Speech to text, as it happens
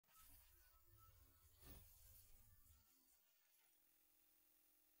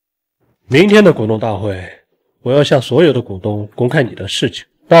明天的股东大会，我要向所有的股东公开你的事情，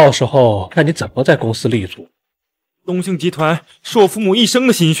到时候看你怎么在公司立足。东兴集团是我父母一生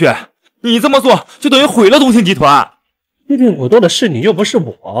的心血，你这么做就等于毁了东兴集团。约定股东的事你又不是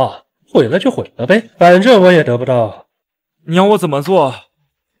我，毁了就毁了呗，反正我也得不到。你要我怎么做，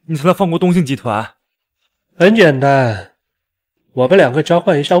你才能放过东兴集团？很简单，我们两个交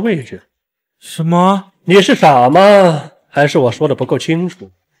换一下位置。什么？你是傻吗？还是我说的不够清楚？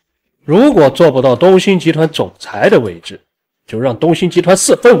如果做不到东兴集团总裁的位置，就让东兴集团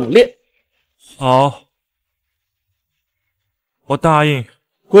4分5裂。好，我答应。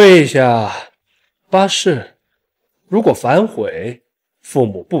跪下，发誓，如果反悔，父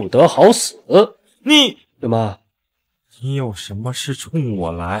母不得好死。你怎么？你有什么事冲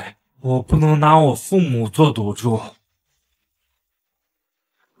我来？我不能拿我父母做赌注。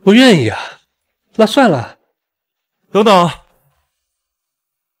不愿意啊？那算了。等等。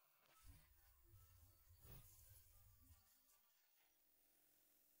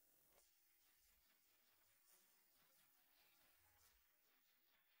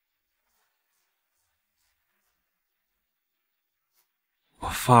我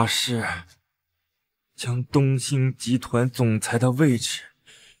发誓，将东兴集团总裁的位置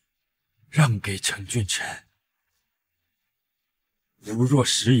让给陈俊辰。如若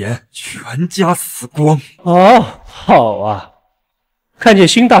食言，全家死光。哦，好啊，看见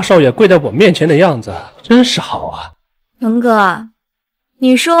新大少爷跪在我面前的样子，真是好啊。龙哥，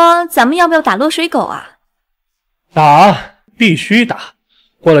你说咱们要不要打落水狗啊？打，必须打。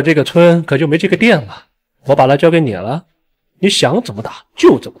过了这个村可就没这个店了。我把它交给你了，你想怎么打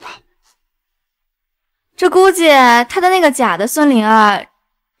就怎么打。这估计他的那个假的孙灵儿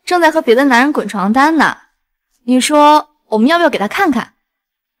正在和别的男人滚床单呢。你说我们要不要给他看看？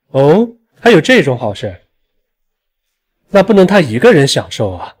哦，还有这种好事？那不能他一个人享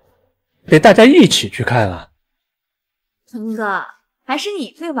受啊，得大家一起去看啊。龙哥，还是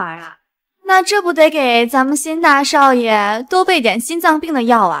你会玩啊？那这不得给咱们新大少爷多备点心脏病的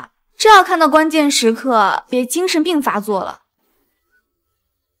药啊，这要看到关键时刻别精神病发作了。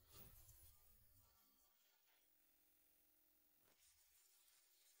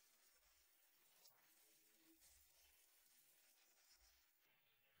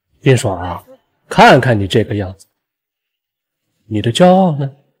林爽啊，看看你这个样子，你的骄傲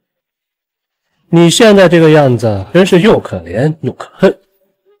呢？你现在这个样子真是又可怜又可恨。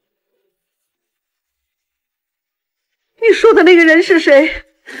你说的那个人是谁？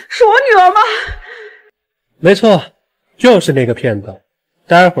是我女儿吗？没错，就是那个骗子。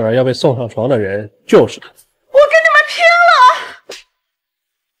待会儿要被送上床的人就是他。我跟你们拼了！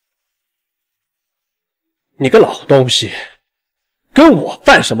你个老东西，跟我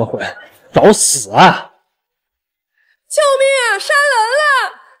犯什么浑？找死啊！救命啊！杀人了！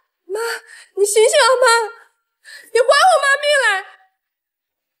妈，你醒醒啊妈！你还我妈命来！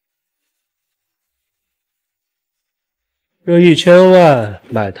这1000万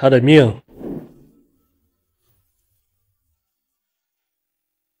买他的命。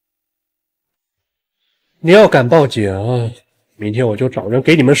你要敢报警，明天我就找人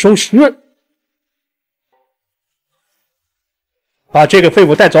给你们收尸。把这个废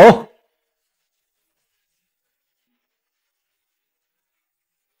物带走。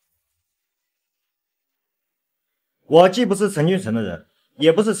我既不是陈俊成的人，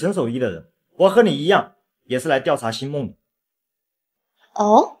也不是陈守一的人，我和你一样，也是来调查星梦的。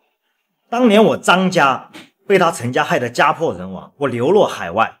哦，当年我张家被他陈家害得家破人亡，我流落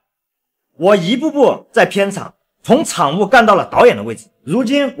海外，我一步步在片场从场务干到了导演的位置。如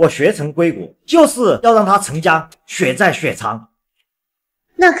今我学成归国，就是要让他陈家血债血偿。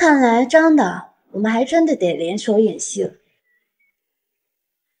那看来张导，我们还真的得联手演戏了。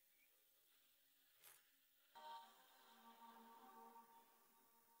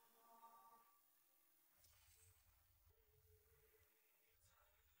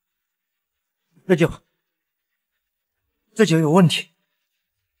这就有问题。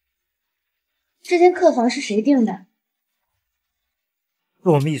这间客房是谁订的？是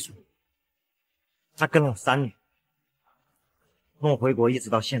我秘书，他跟了我3年，从我回国一直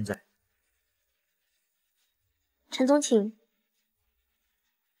到现在。陈总，请。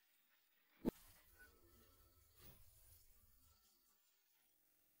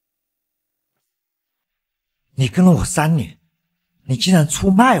你跟了我3年，你竟然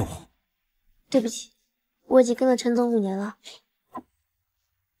出卖我！对不起，我已经跟了陈总5年了。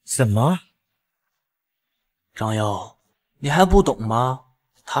什么？张佑，你还不懂吗？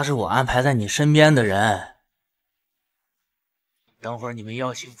他是我安排在你身边的人。等会儿你们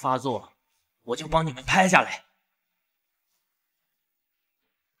药性发作，我就帮你们拍下来。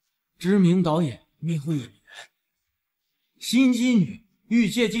知名导演、密会演员，心机女欲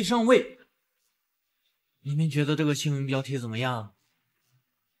借机上位。你们觉得这个新闻标题怎么样？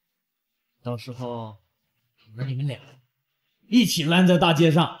到时候我让你们俩一起烂在大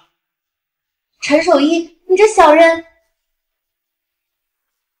街上。陈守一，你这小人！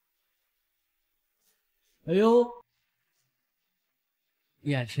哎呦，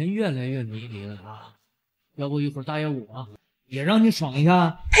眼神越来越迷离了啊！要不一会儿大业五啊，也让你爽一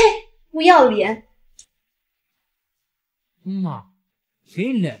下？呸！不要脸！妈，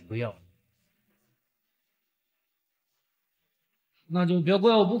谁脸不要脸？那就别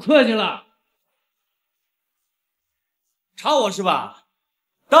怪我不客气了。查我是吧？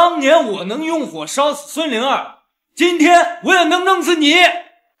当年我能用火烧死孙灵儿，今天我也能弄死你。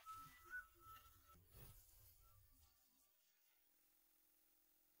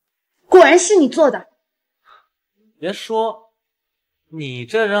果然是你做的。别说，你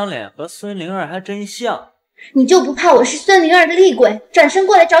这张脸和孙灵儿还真像。你就不怕我是孙灵儿的厉鬼，转身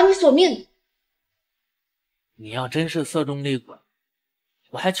过来找你索命？你要真是色中厉鬼，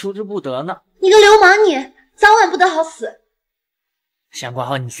我还求之不得呢。你个流氓你，早晚不得好死！先管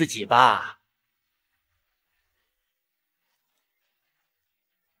好你自己吧。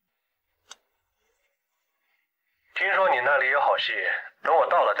听说你那里有好戏，等我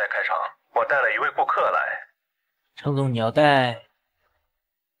到了再开场。我带了一位顾客来。程总，你要带？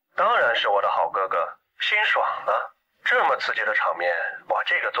当然是我的好哥哥，心爽了。这么刺激的场面，我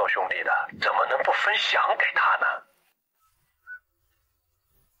这个做兄弟的怎么能不分享给他呢？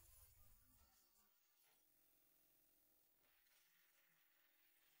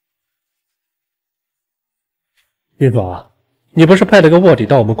云爽，你不是派了个卧底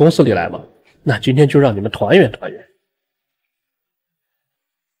到我们公司里来吗？那今天就让你们团圆团圆。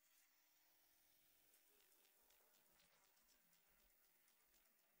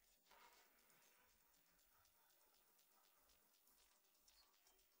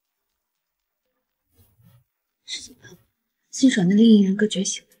辛爽的另一人格觉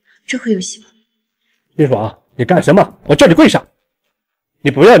醒，这回有希望。云爽，你干什么？我叫你跪下！你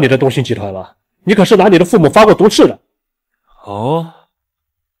不要你的东兴集团了，你可是拿你的父母发过毒誓的。哦，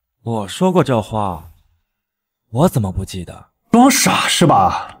我说过这话，我怎么不记得？装傻是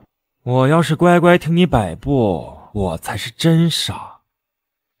吧？我要是乖乖听你摆布，我才是真傻。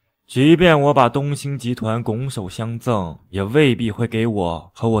即便我把东兴集团拱手相赠，也未必会给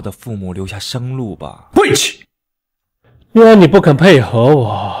我和我的父母留下生路吧？跪起！既然你不肯配合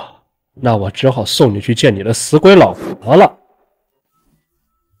我，那我只好送你去见你的死鬼老婆了。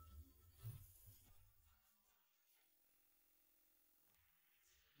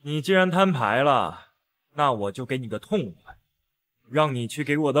你既然摊牌了，那我就给你个痛快，让你去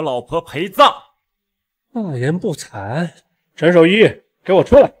给我的老婆陪葬。大言不惭！陈守一，给我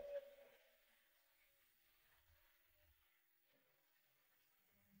出来！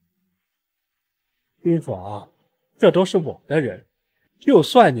云爽，这都是我的人，就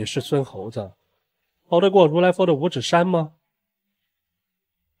算你是孙猴子，跑得过如来佛的五指山吗？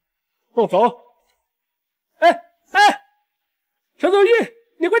动手！哎，陈守一，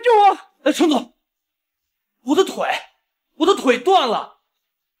你快救我！哎，程总，我的腿断了。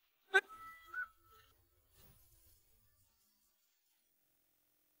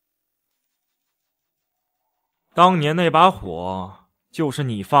当年那把火就是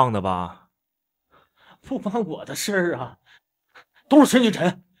你放的吧？不关我的事儿啊，都是陈景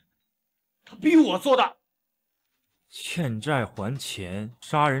晨，他逼我做的。欠债还钱，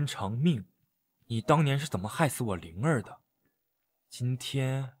杀人偿命，你当年是怎么害死我灵儿的？今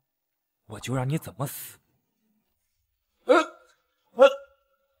天我就让你怎么死！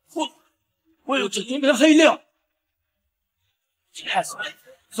我有这1名黑料，害死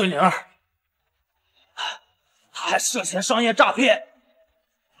孙灵儿，他还涉嫌商业诈骗，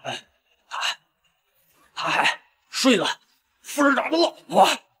他还睡了副市长的老婆，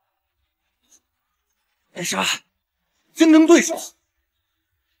还杀竞争对手。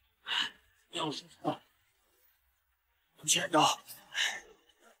要是他不见着，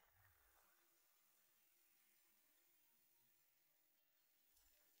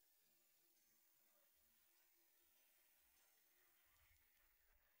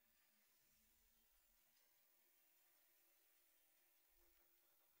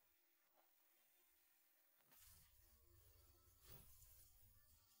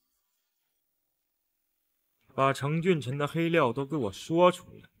把程俊辰的黑料都给我说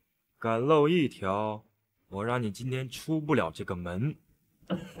出来，敢漏一条，我让你今天出不了这个门。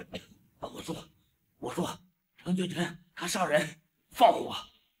我说，程俊辰他杀人、放火、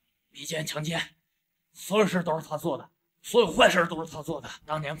逼奸、强奸，所有事都是他做的，所有坏事都是他做的。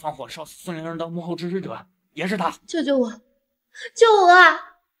当年放火烧死孙灵儿的幕后支持者也是他。救救我！救我啊！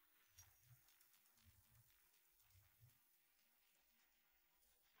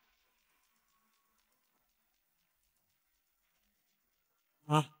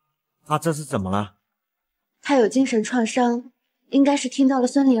他这是怎么了？他有精神创伤，应该是听到了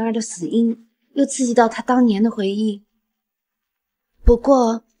孙灵儿的死因，又刺激到他当年的回忆。不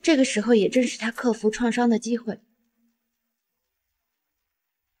过这个时候也正是他克服创伤的机会。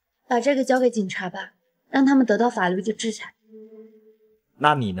把这个交给警察吧，让他们得到法律的制裁。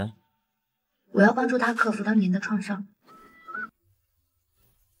那你呢？我要帮助他克服当年的创伤。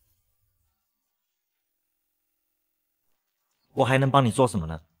我还能帮你做什么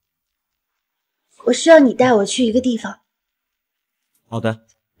呢？我需要你带我去一个地方。好的。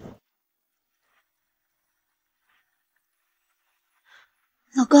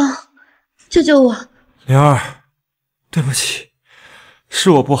老公，救救我！灵儿，对不起，是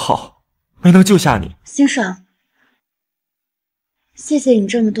我不好，没能救下你。辛爽，谢谢你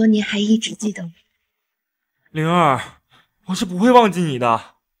这么多年还一直记得我。灵儿，我是不会忘记你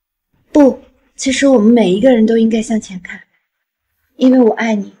的。不，其实我们每一个人都应该向前看，因为我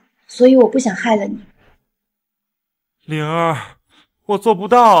爱你，所以我不想害了你。灵儿，我做不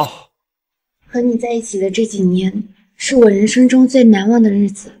到。和你在一起的这几年，是我人生中最难忘的日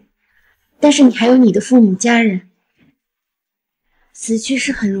子。但是你还有你的父母家人，死去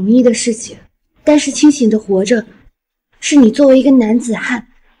是很容易的事情，但是清醒的活着，是你作为一个男子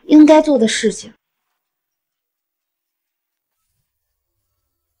汉应该做的事情。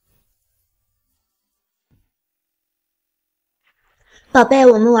宝贝，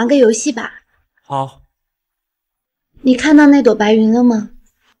我们玩个游戏吧。好。你看到那朵白云了吗？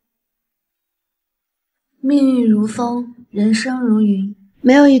命运如风，人生如云，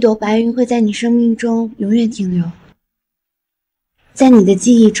没有一朵白云会在你生命中永远停留。在你的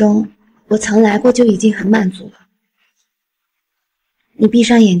记忆中，我曾来过就已经很满足了。你闭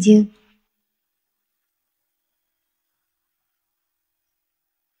上眼睛。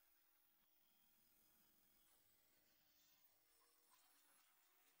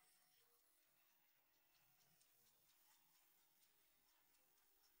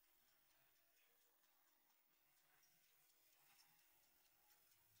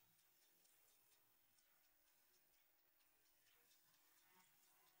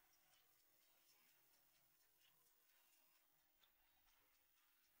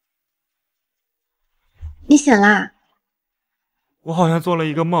你醒啦？我好像做了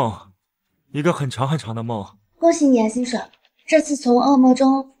一个梦，一个很长很长的梦。恭喜你啊，新手，这次从噩梦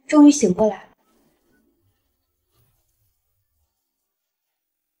中终于醒过来。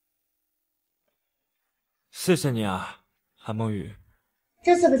谢谢你啊，韩梦雨。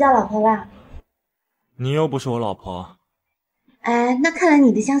这次不叫老婆啦。你又不是我老婆。哎，那看来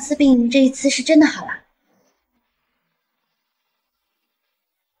你的相思病这一次是真的好了。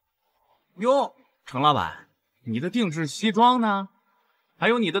哟，程老板，你的定制西装呢？还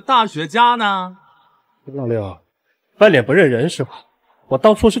有你的大雪茄呢？老六，翻脸不认人是吧？我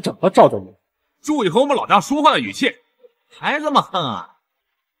当初是怎么找着你？注意和我们老家说话的语气，还这么横啊？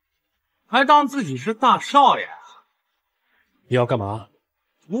还当自己是大少爷？你要干嘛？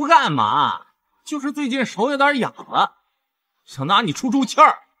不干嘛，就是最近手有点痒了，想拿你出气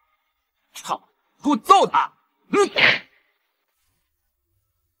儿。操，给我揍他！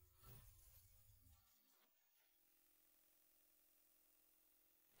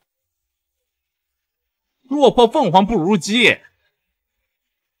落魄凤凰不如鸡，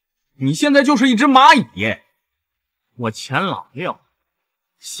你现在就是一只蚂蚁。我钱老六，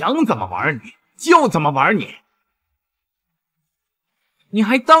想怎么玩你就怎么玩你，你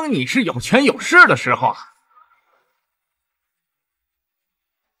还当你是有权有势的时候啊？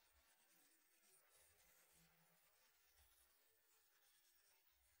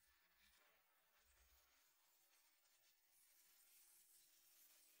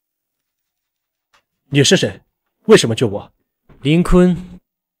你是谁？为什么救我？林坤。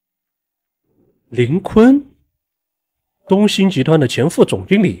林坤，东兴集团的前副总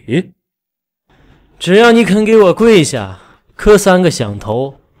经理。只要你肯给我跪下，磕3个响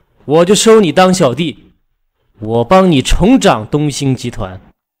头，我就收你当小弟，我帮你重掌东兴集团。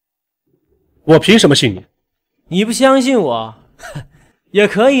我凭什么信你？你不相信我，也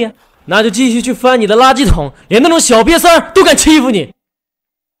可以，那就继续去翻你的垃圾桶，连那种小瘪三都敢欺负你。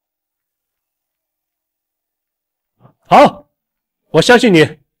好，我相信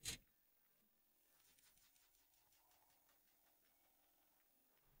你。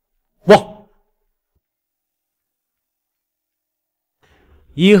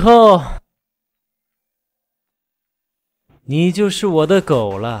以后你就是我的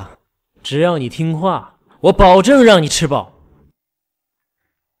狗了，只要你听话，我保证让你吃饱。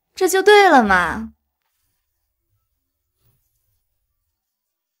这就对了嘛。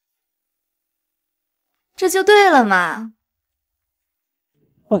这就对了嘛。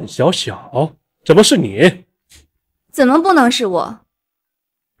范小小，怎么是你？怎么不能是我？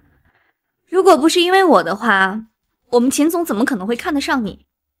如果不是因为我的话，我们秦总怎么可能会看得上你？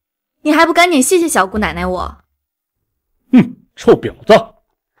你还不赶紧谢谢小姑奶奶我？哼，臭婊子！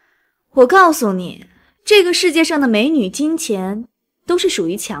我告诉你，这个世界上的美女、金钱都是属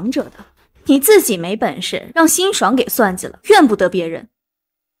于强者的，你自己没本事，让辛爽给算计了，怨不得别人。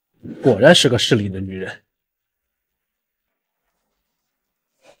果然是个势利的女人。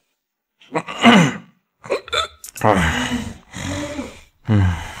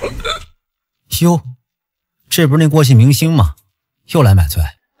哟，这不是那过气明星吗？又来买醉。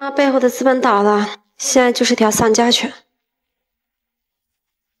背后的资本倒了，现在就是条丧家犬。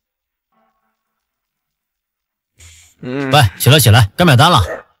喂，起来起来，该买单了。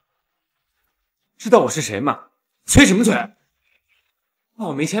知道我是谁吗？催什么催？怕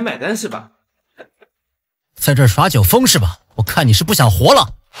我没钱买单是吧？在这儿耍酒疯是吧？我看你是不想活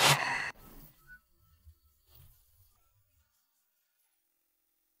了。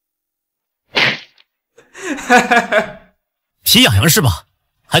皮痒痒是吧？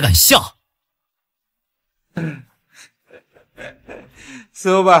还敢笑？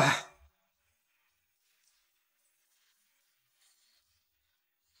走吧。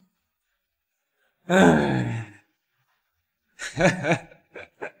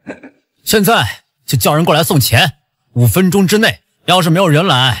现在就叫人过来送钱，5分钟之内，要是没有人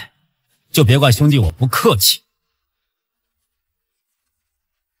来，就别怪兄弟我不客气。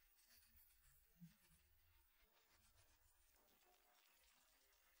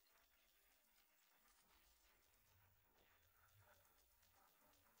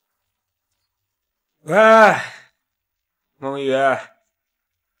喂，梦雨，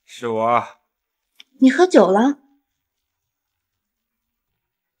是我。你喝酒了？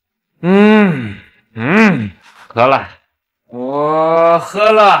喝了，我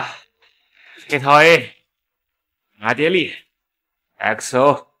喝了黑桃 A、马爹利、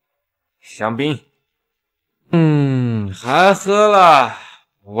XO、香槟，还喝了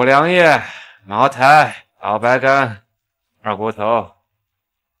五粮液、茅台、老白干、二锅头。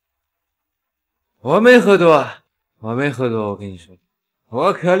我没喝多，我跟你说，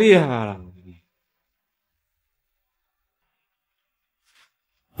我可厉害了。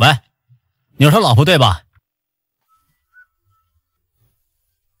喂，你是他老婆对吧？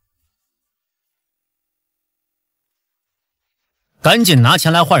赶紧拿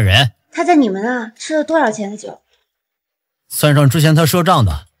钱来换人。他在你们那吃了多少钱的酒？算上之前他赊账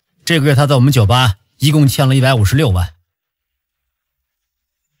的，这个月他在我们酒吧一共欠了156万。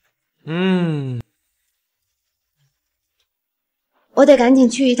我得赶紧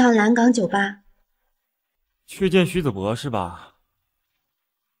去一趟蓝港酒吧。去见徐子博是吧？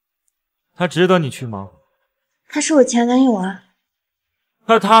他值得你去吗？他是我前男友啊。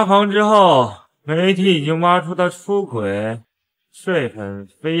他塌房之后，媒体已经挖出他出轨、睡粉、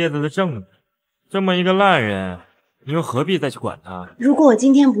飞叶子的证据。这么一个烂人，你又何必再去管他？如果我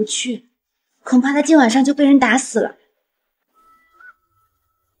今天不去，恐怕他今晚上就被人打死了。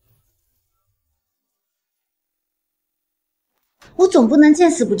我总不能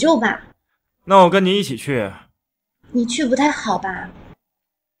见死不救吧？那我跟你一起去。你去不太好吧？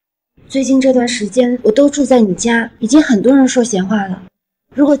最近这段时间我都住在你家，已经很多人说闲话了。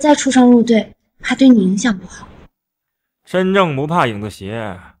如果再出双入对，怕对你影响不好。身正不怕影子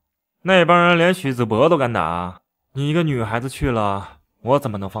斜，那帮人连许子博都敢打，你一个女孩子去了，我怎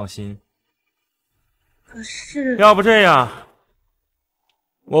么能放心？可是，要不这样，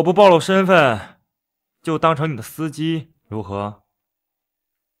我不暴露身份，就当成你的司机，如何？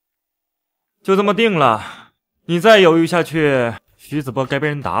就这么定了，你再犹豫下去，徐子博该被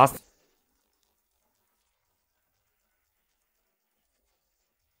人打死。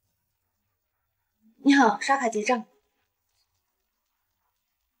你好，刷卡结账。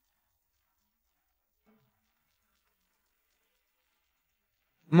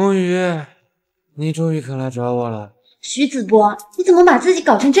梦雨，你终于肯来找我了。徐子博，你怎么把自己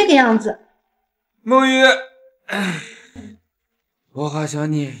搞成这个样子？梦雨，我好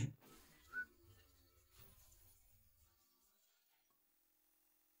想你。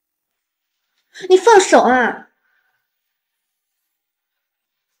你放手啊！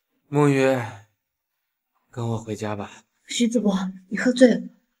梦雨，跟我回家吧。徐子博，你喝醉了。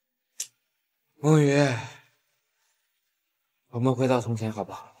梦雨，我们回到从前好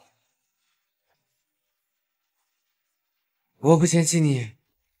不好？我不嫌弃你。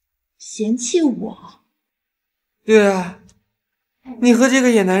嫌弃我？对啊，你和这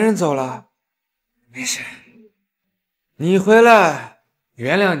个野男人走了，没事，你回来，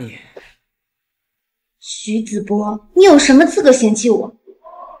原谅你。徐子博，你有什么资格嫌弃我？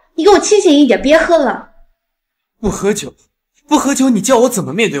你给我清醒一点，别喝了。不喝酒，不喝酒，你叫我怎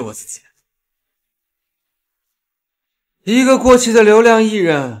么面对我自己？一个过气的流量艺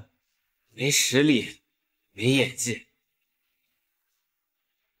人，没实力，没演技，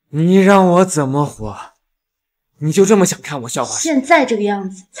你让我怎么活？你就这么想看我笑话？现在这个样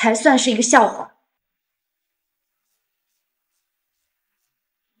子才算是一个笑话。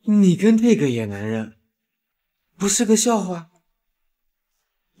你跟这个野男人，不是个笑话？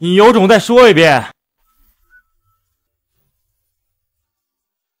你有种再说一遍！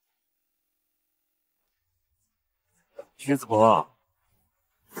徐子博，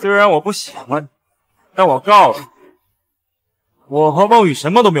虽然我不喜欢你，但我告诉你，我和孟雨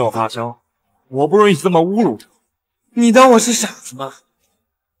什么都没有发生，我不允许这么侮辱他。你当我是傻子吗？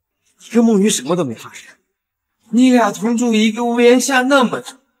你跟孟雨什么都没发生，你俩同住一个屋檐下那么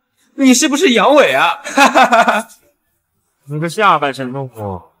久，你是不是阳痿啊？哈哈哈哈！你的下半身痛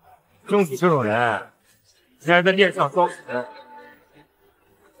苦，就你这种人，竟然在电视上装神。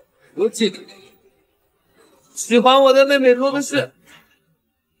我记得喜欢我的妹妹多的是。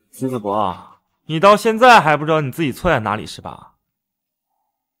徐子博，你到现在还不知道你自己错在哪里是吧？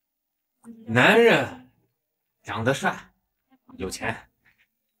男人长得帅，有钱，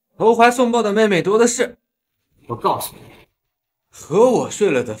投怀送抱的妹妹多的是。我告诉你，和我睡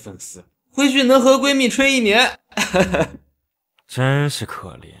了的粉丝，回去能和闺蜜吹1年。真是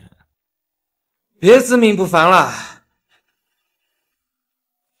可怜。别自命不凡了。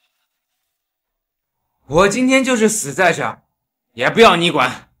我今天就是死在这儿，也不要你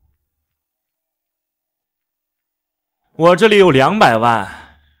管。我这里有200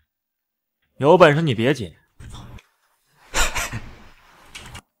万，有本事你别捡。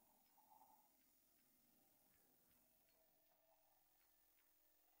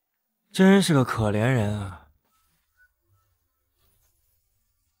真是个可怜人啊！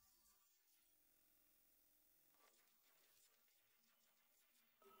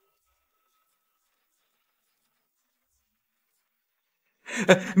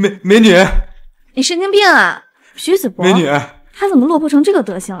美女，你神经病啊！徐子博，美女，他怎么落魄成这个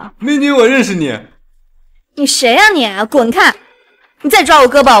德行了？美女，我认识你。你谁呀你？滚开！你再抓我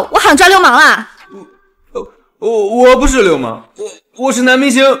胳膊，我喊抓流氓啦！我不是流氓，我是男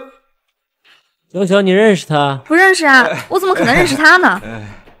明星。小小，你认识他？不认识啊，我怎么可能认识他呢？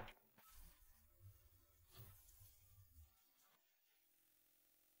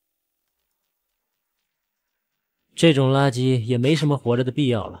这种垃圾也没什么活着的必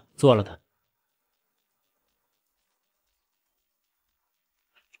要了，做了它。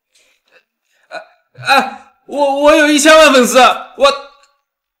我有1000万粉丝，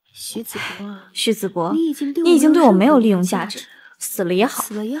徐子博，徐子博，你已经对我没有利用价值，死了也好，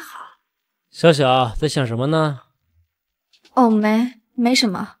小小在想什么呢？哦，没什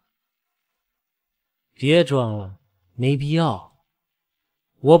么。别装了，没必要。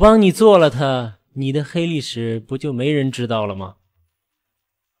我帮你做了它，你的黑历史不就没人知道了吗？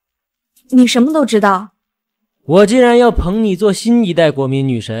你什么都知道。我既然要捧你做新一代国民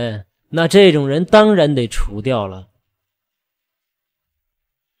女神，那这种人当然得除掉了。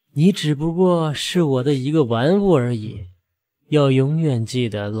你只不过是我的一个玩物而已，要永远记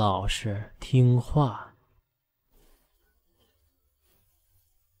得老实听话。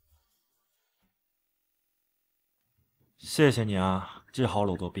谢谢你啊，治好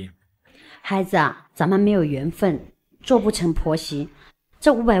了我的病。孩子啊，咱们没有缘分，做不成婆媳。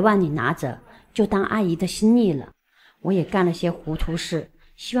这500万你拿着，就当阿姨的心意了。我也干了些糊涂事，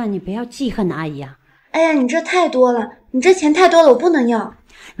希望你不要记恨阿姨啊。哎呀，你这太多了，你这钱太多了，我不能要。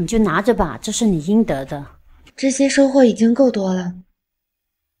你就拿着吧，这是你应得的。这些收获已经够多了。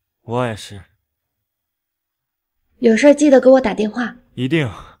我也是。有事记得给我打电话。一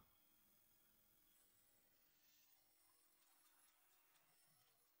定。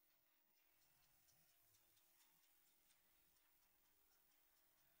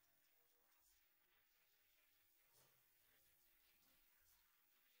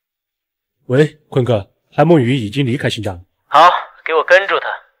喂，坤哥，韩梦雨已经离开新疆了。好，给我跟住他，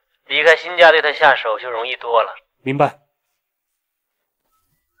离开新家对他下手就容易多了。明白。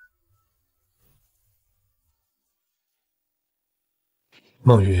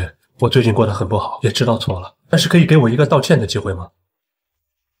梦雨，我最近过得很不好，也知道错了，但是可以给我一个道歉的机会吗？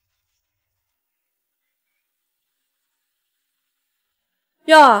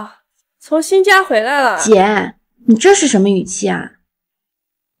哟，从新家回来了。姐，你这是什么语气啊？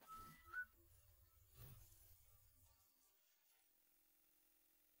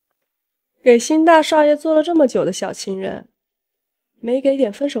给新大少爷做了这么久的小情人，没给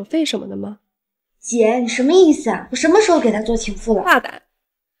点分手费什么的吗？姐，你什么意思啊？我什么时候给他做情妇了？大胆！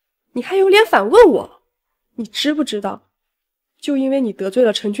你还有脸反问我？你知不知道，就因为你得罪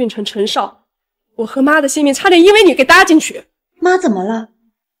了陈俊成、陈少，我和妈的性命差点因为你给搭进去。妈怎么了？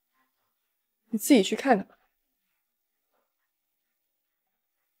你自己去看看吧。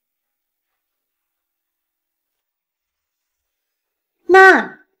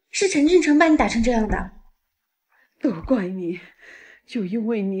妈，是陈俊成把你打成这样的。都怪你，就因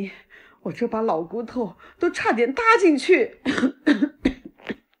为你，我这把老骨头都差点搭进去。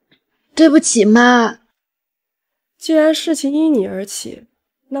对不起，妈。既然事情因你而起，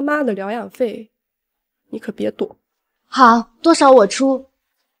那妈的疗养费，你可别躲。好，多少我出。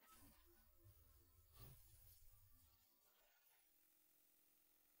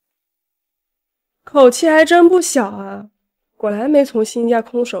口气还真不小啊，果然没从新家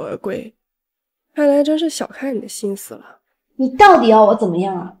空手而归，看来真是小看你的心思了。你到底要我怎么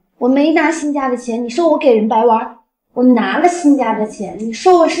样啊？我没拿新家的钱，你说我给人白玩；我拿了新家的钱，你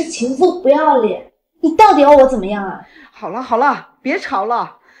说我是情妇不要脸。你到底要我怎么样啊？好了好了，别吵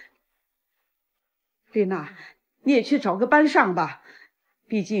了。丽娜，你也去找个班上吧，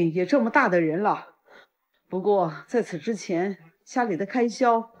毕竟也这么大的人了。不过在此之前，家里的开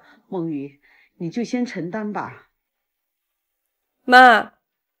销，梦雨你就先承担吧。妈，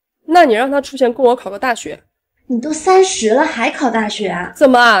那你让他出钱供我考个大学。你都30了还考大学啊？怎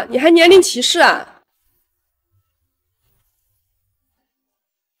么啊？你还年龄歧视啊？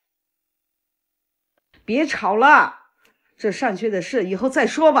别吵了，这上学的事以后再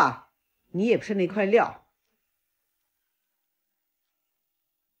说吧。你也不是那块料。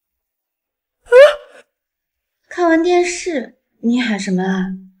看完电视，你喊什么啊？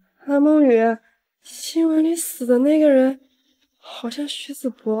韩梦雨，新闻里死的那个人好像徐子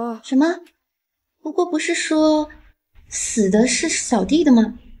博。什么？不过不是说死的是扫地的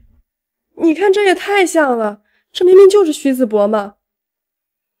吗？你看这也太像了，这明明就是徐子博嘛。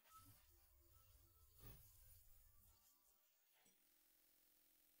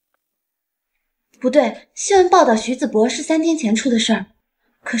不对，新闻报道徐子博是3天前出的事儿，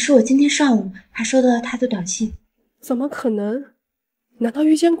可是我今天上午还收到了他的短信。怎么可能？难道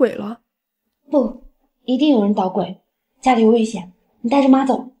遇见鬼了？不，一定有人捣鬼，家里有危险，你带着妈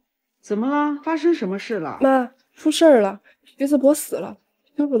走。怎么了？发生什么事了？妈，出事儿了，徐子博死了，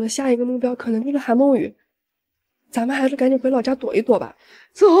凶手的下一个目标可能就是韩梦雨，咱们还是赶紧回老家躲一躲吧。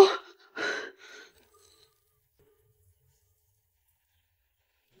走。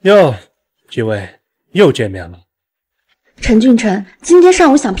哟，几位又见面了。陈俊成，今天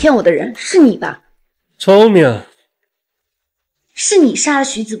上午想骗我的人是你吧？聪明。是你杀了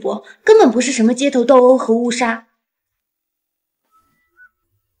徐子博，根本不是什么街头斗殴和误杀。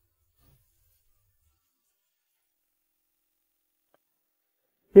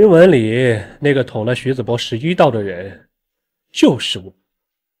新闻里那个捅了徐子博11刀的人就是我。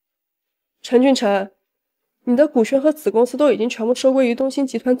陈俊成，你的股权和子公司都已经全部收归于东兴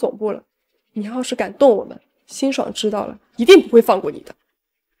集团总部了，你要是敢动我们，辛爽知道了一定不会放过你的。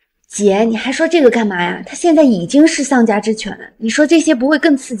姐，你还说这个干嘛呀？他现在已经是丧家之犬了，你说这些不会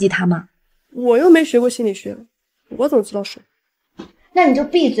更刺激他吗？我又没学过心理学，我怎么知道说？那你就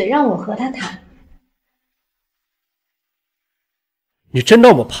闭嘴，让我和他谈。你真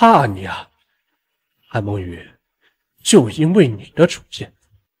当我怕你啊？韩梦雨，就因为你的出现，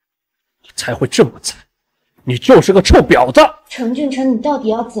我才会这么惨。你就是个臭婊子！陈俊成，你到底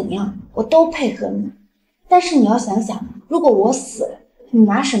要怎样，我都配合你。但是你要想想，如果我死了，你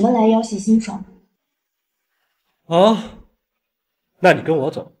拿什么来要挟辛爽？好，那你跟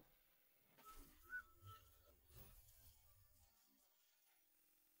我走。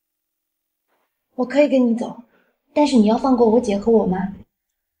我可以跟你走，但是你要放过我姐和我妈。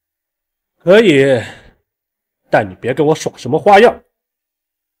可以，但你别跟我耍什么花样。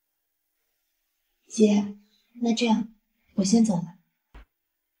姐，那这样，我先走了。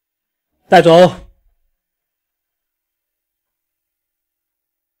带走。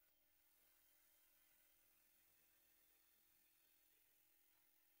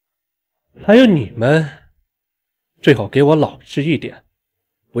还有你们，最好给我老实一点，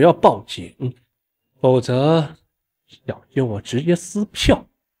不要报警，否则小心我直接撕票。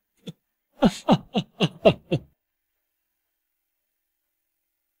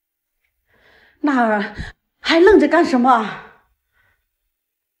娜儿，还愣着干什么？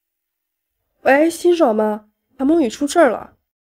喂，辛爽吗？韩梦雨出事了。